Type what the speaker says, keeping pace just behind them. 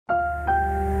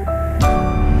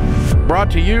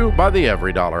Brought to you by the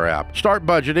EveryDollar app. Start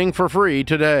budgeting for free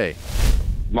today.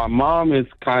 My mom is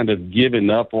kind of giving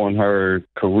up on her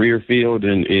career field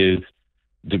and is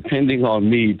depending on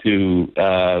me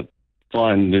to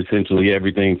fund essentially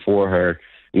everything for her.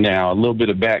 Now, a little bit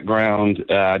of background.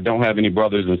 I don't have any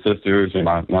brothers and sisters, and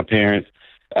my parents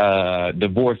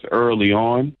divorced early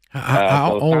on.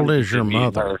 How old is your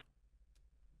mother?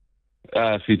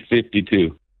 She's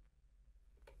 52.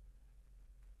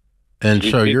 And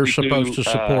She's so you're 52, supposed to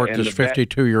support this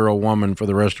 52-year-old woman for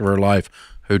the rest of her life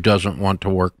who doesn't want to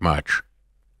work much.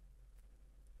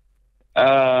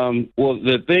 Well,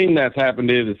 the thing that's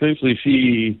happened is essentially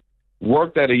she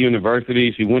worked at a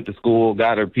university. She went to school,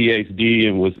 got her PhD,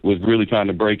 and was really trying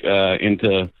to break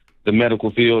into the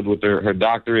medical field with her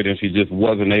doctorate, and she just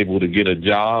wasn't able to get a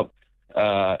job.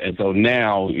 And so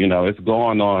now, it's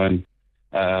going on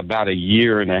about a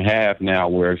year and a half now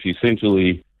where she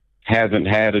essentially hasn't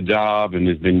had a job and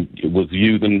was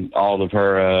using all of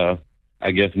her,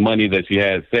 money that she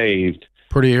had saved.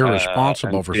 Pretty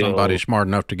irresponsible for somebody smart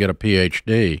enough to get a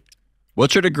PhD.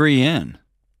 What's her degree in?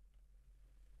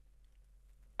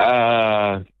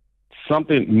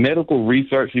 Something medical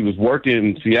research. She was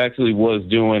working. She actually was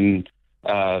doing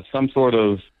some sort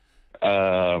of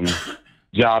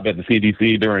job at the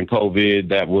CDC during COVID.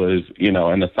 That was,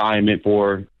 an assignment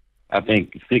for, I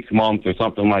think, 6 months or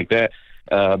something like that.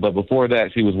 But before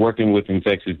that, she was working with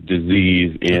infectious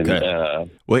disease in.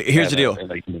 Well, here's the deal.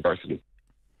 At university.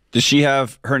 Does she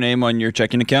have her name on your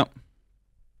checking account?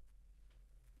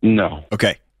 No.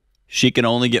 Okay. She can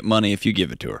only get money if you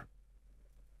give it to her.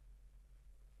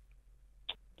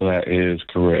 That is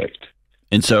correct.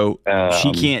 And so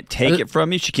she can't take it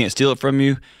from you. She can't steal it from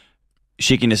you.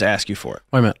 She can just ask you for it.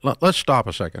 Wait a minute. Let's stop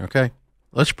a second, okay?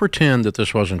 Let's pretend that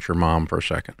this wasn't your mom for a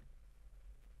second.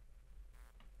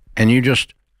 And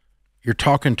you're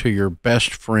talking to your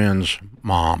best friend's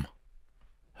mom,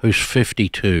 who's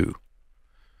 52.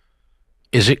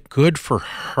 Is it good for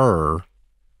her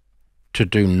to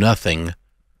do nothing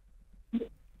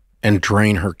and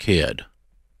drain her kid?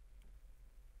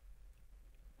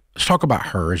 Let's talk about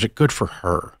her. Is it good for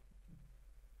her?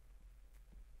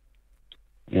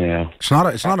 Yeah. It's not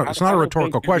a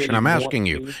rhetorical question. I'm asking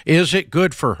you. Is it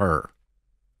good for her?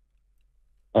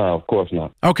 Of course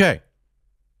not. Okay.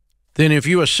 Then if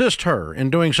you assist her in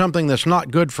doing something that's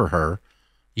not good for her,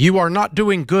 you are not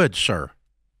doing good, sir.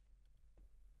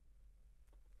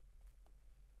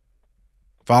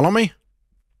 Follow me?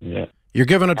 Yeah. You're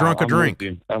giving a drunk a drink.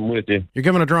 I'm with you. You're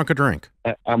giving a drunk a drink.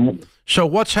 So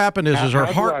what's happened is her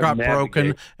heart got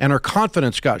broken and her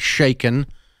confidence got shaken.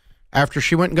 After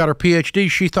she went and got her PhD,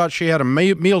 she thought she had a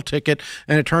meal ticket,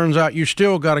 and it turns out you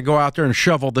still got to go out there and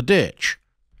shovel the ditch.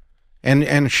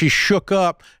 And she shook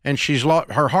up, and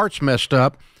her heart's messed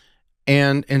up,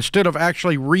 and instead of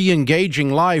actually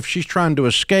re-engaging life, she's trying to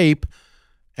escape,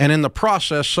 and in the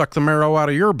process, suck the marrow out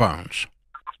of your bones.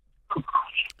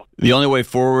 The only way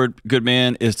forward, good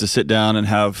man, is to sit down and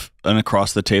have an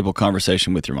across-the-table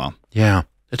conversation with your mom. Yeah.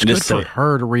 It's good for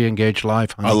her to re-engage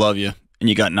life, honey. I love you. And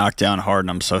you got knocked down hard,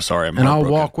 and I'm so sorry. And I'll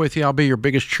walk with you. I'll be your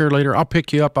biggest cheerleader. I'll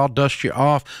pick you up. I'll dust you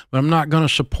off. But I'm not going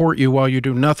to support you while you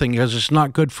do nothing because it's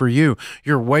not good for you.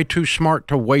 You're way too smart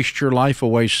to waste your life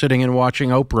away sitting and watching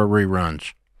Oprah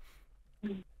reruns.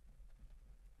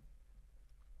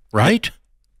 Right?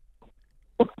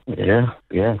 Yeah,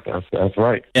 that's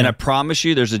right. And I promise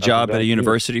you there's a job at a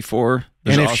university for her.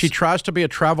 And if she tries to be a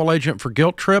travel agent for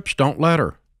guilt trips, don't let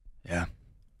her. Yeah.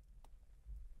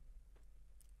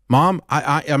 Mom,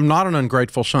 I am not an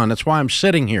ungrateful son. That's why I'm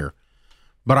sitting here.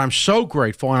 But I'm so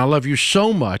grateful and I love you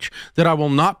so much that I will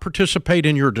not participate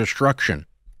in your destruction.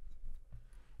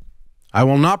 I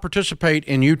will not participate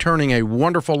in you turning a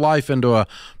wonderful life into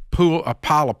a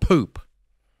pile of poop.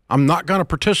 I'm not going to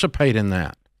participate in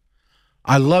that.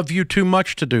 I love you too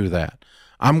much to do that.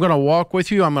 I'm going to walk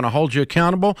with you. I'm going to hold you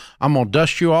accountable. I'm going to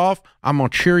dust you off. I'm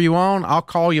going to cheer you on. I'll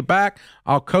call you back.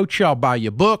 I'll coach you. I'll buy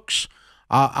you books.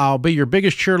 I'll be your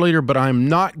biggest cheerleader, but I'm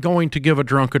not going to give a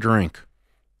drunk a drink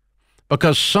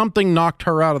because something knocked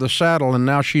her out of the saddle and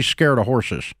now she's scared of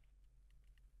horses.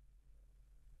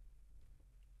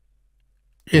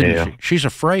 Isn't she? She's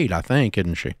afraid, I think,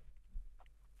 isn't she?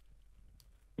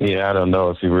 Yeah, I don't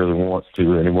know if she really wants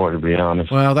to anymore, to be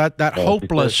honest. Well, that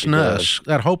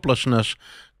hopelessness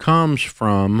comes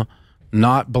from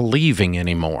not believing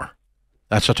anymore.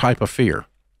 That's a type of fear.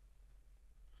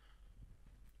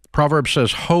 Proverbs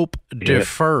says, hope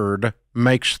deferred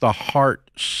makes the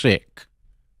heart sick.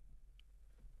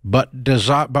 But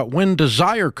when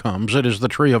desire comes, it is the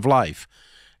tree of life.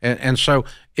 And so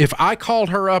if I called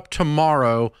her up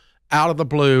tomorrow out of the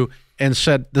blue and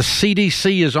said, the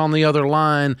CDC is on the other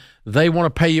line. They want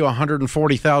to pay you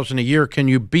 $140,000 a year. Can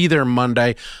you be there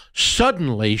Monday?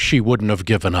 Suddenly, she wouldn't have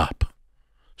given up.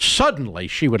 Suddenly,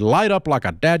 she would light up like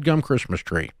a dadgum Christmas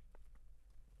tree.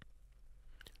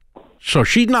 So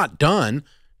she's not done.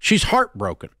 She's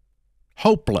heartbroken,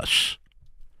 hopeless.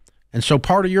 And so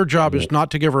part of your job is not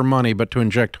to give her money, but to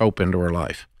inject hope into her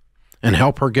life and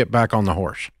help her get back on the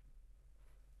horse.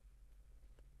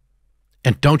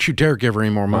 And don't you dare give her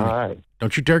any more money. All right.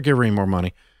 Don't you dare give her any more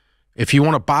money. If you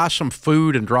want to buy some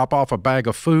food and drop off a bag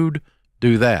of food,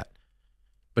 do that.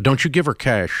 But don't you give her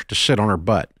cash to sit on her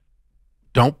butt.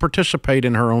 Don't participate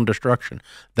in her own destruction.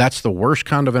 That's the worst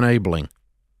kind of enabling.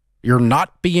 You're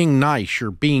not being nice.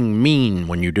 You're being mean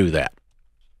when you do that.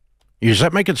 Is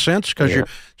that making sense? Because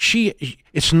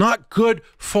it's not good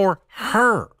for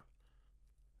her.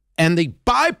 And the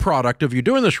byproduct of you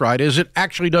doing this right is it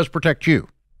actually does protect you.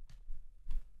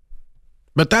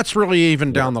 But that's really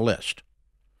even down the list.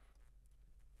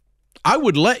 I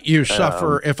would let you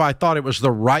suffer if I thought it was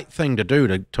the right thing to do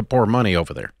to pour money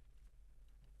over there.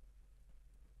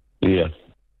 Yeah.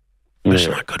 But it's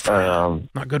not good for her.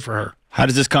 Not good for her. How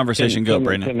does this conversation go,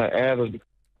 Brandon? Can I add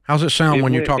How's it sound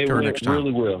when you talk to her next time?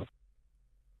 Really well.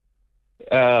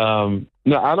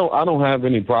 No, I don't have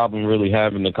any problem really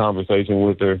having the conversation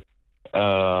with her.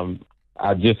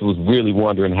 I just was really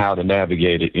wondering how to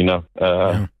navigate it,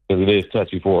 because it is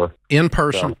touchy for her. In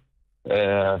person.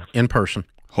 So, in person.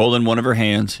 Holding one of her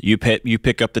hands, you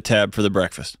pick up the tab for the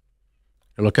breakfast.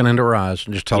 You're looking into her eyes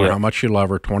and just tell her how much you love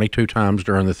her 22 times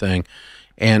during the thing.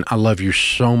 And I love you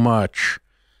so much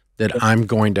that I'm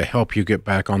going to help you get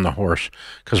back on the horse.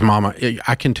 Because, Mama,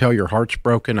 I can tell your heart's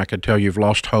broken. I can tell you've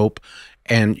lost hope.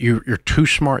 And you're too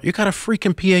smart. You got a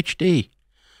freaking PhD.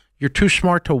 You're too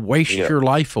smart to waste your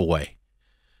life away.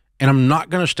 And I'm not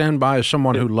going to stand by as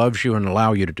someone who loves you and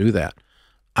allow you to do that.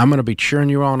 I'm going to be cheering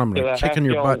you on. I'm going to be kicking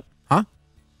your butt. Huh?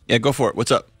 Yeah, go for it.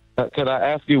 What's up? Could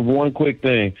I ask you one quick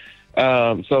thing?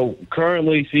 So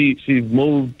currently she's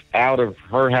moved out of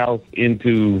her house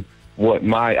into what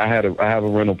I have a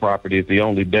rental property. It's the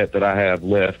only debt that I have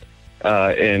left.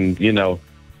 And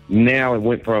now it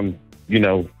went from,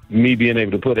 me being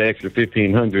able to put an extra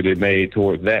 $1,500 it made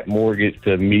towards that mortgage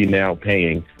to me now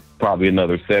paying probably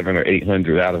another $700 or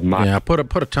 $800 out of my. Yeah, put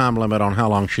a time limit on how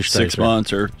long she stays. 6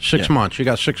 months or 6 months. You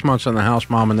got 6 months in the house,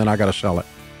 Mom, and then I got to sell it.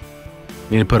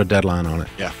 You need to put a deadline on it.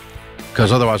 Yeah.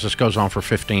 Because otherwise this goes on for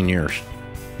 15 years.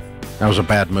 That was a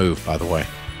bad move, by the way.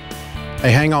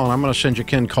 Hey, hang on. I'm going to send you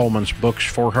Ken Coleman's books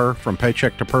for her, From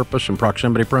Paycheck to Purpose and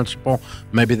Proximity Principle.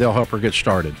 Maybe they'll help her get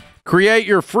started. Create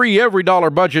your free every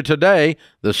dollar budget today,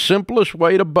 the simplest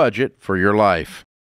way to budget for your life.